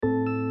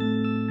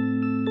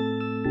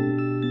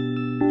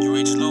You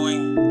reached Loue.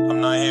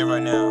 I'm not here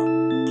right now.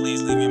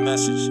 Please leave me a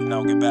message and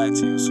I'll get back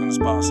to you as soon as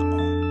possible.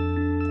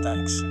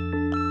 Thanks.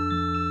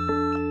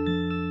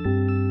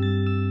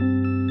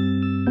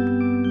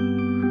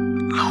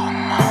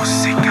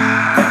 Musica.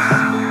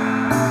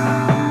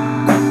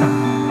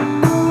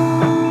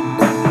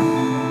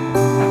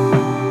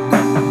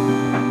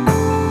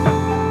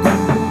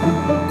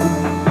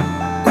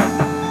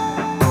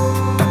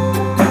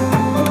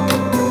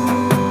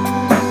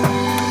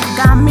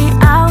 Got me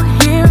out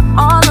here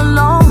all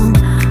alone.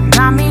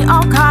 Got me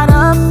all caught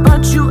up,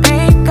 but you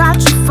ain't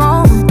got your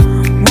phone.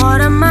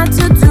 What am I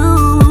to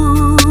do?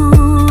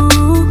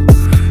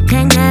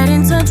 Can't get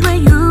in touch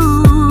with you.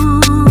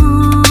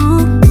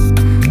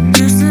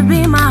 Used to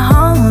be my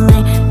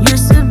homie,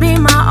 used to be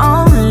my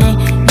only.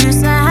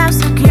 Used to have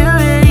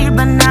security,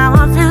 but now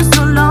I feel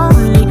so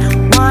lonely.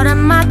 What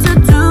am I to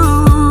do?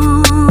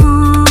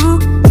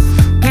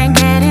 Can't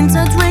get in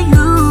touch with you.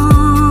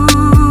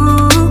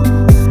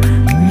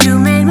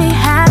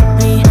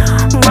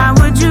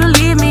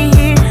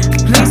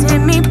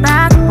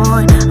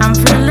 I'm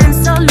feeling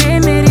so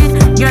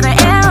limited. You're the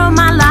air of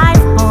my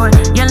life, boy.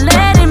 You're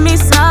letting me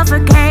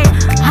suffocate.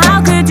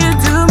 How could you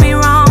do me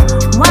wrong?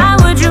 Why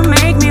would you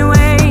make me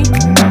wait?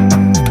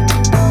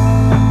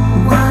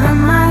 What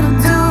am I to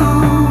do?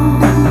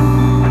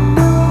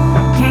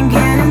 Can't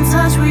get in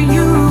touch with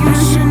you. You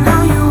should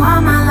know you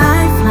are my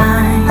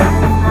lifeline.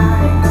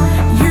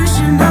 You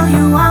should know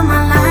you are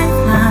my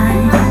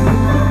lifeline.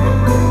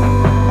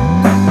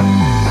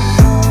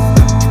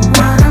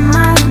 What am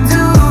I to do?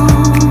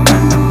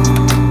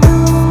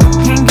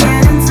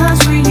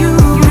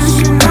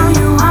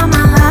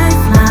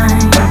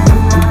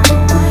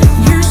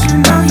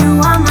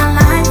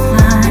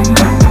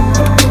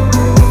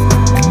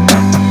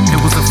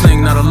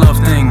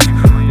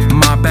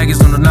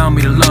 Allow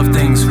me to love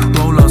things.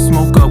 Roll up,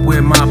 smoke up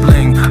with my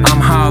bling. I'm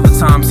high all the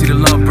time, see the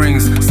love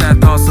brings. Sad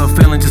thoughts of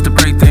feeling just to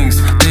break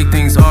things. Big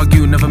things,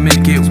 argue, never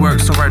make it work.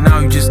 So right now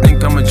you just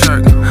think I'm a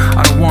jerk.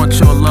 I don't want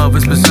your love,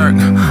 it's berserk.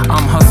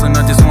 I'm hustling,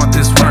 I just want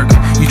this work.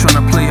 You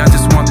tryna play, I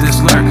just want this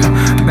lurk.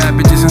 Bad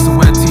bitches and some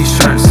wet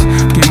t-shirts.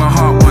 Gave my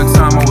heart one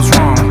time, I was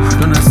wrong.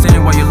 Don't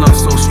understand why your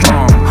love's so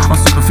strong. On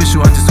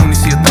superficial, I just only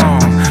see a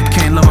thong.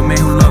 Can't love a man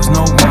who loves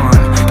no one.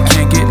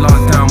 Can't get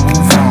locked down,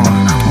 move on,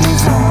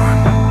 move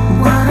on.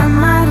 What am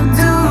I to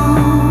do?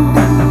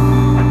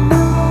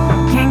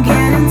 Can't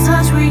get in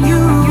touch with you.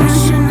 You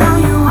should know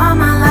you are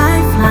my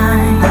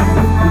lifeline.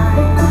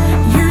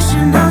 You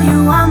should know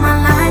you are my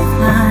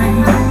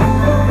lifeline.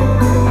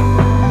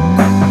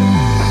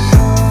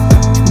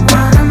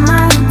 What am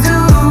I to do?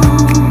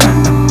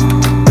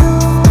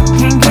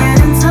 Can't get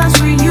in touch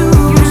with you.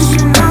 You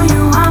should know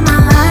you are my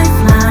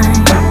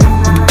lifeline.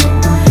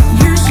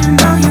 You should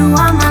know you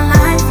are my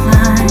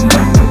lifeline.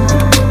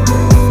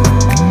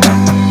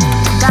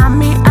 Got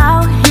me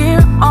out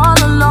here all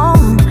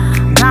alone.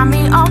 Got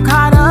me all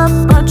caught up,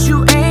 but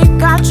you ain't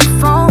got your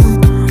phone.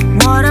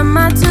 What am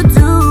I to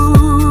do?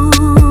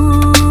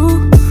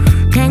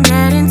 Can't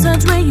get in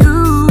touch with you.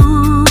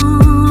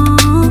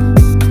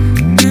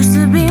 Used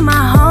to be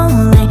my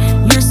homie,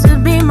 used to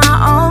be my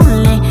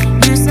only.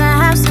 Used to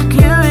have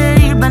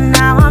security, but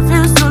now I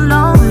feel so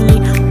lonely.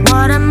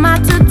 What am I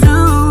to do?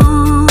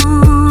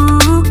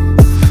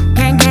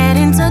 Can't get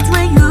in touch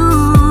with you.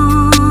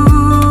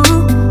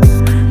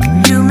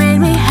 You made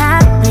me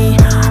happy.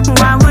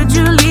 Why would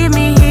you leave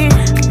me here?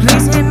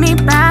 Please hit me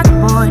back,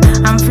 boy.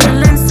 I'm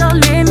feeling so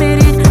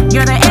limited.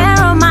 You're the air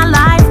of my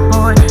life,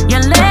 boy.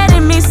 You're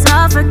letting me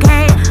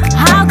suffocate.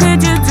 How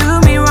could you do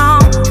me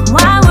wrong?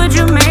 Why would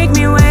you make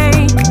me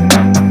wait?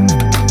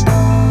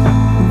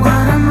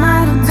 What am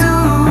I to do?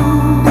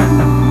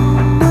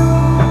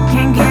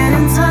 Can't get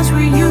in touch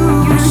with you.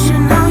 You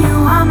should know you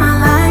are my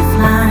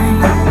lifeline.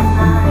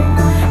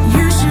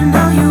 You should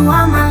know you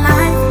are my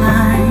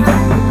lifeline.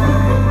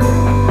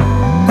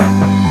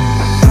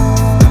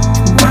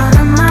 What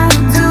am I to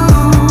do?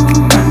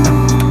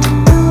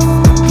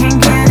 Can't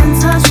get in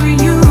touch with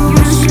you.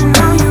 You should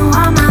know you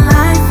are my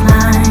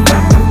lifeline.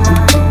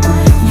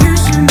 You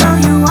should know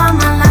you are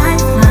my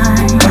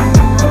lifeline.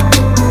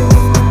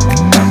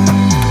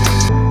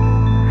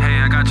 Hey,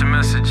 I got your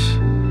message.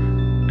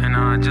 And I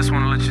just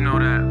want to let you know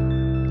that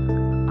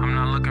I'm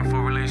not looking for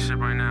a relationship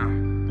right now.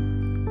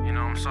 You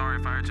know, I'm sorry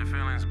if I hurt your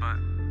feelings, but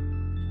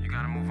you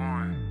gotta move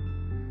on.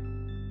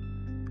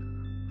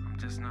 I'm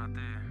just not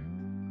there.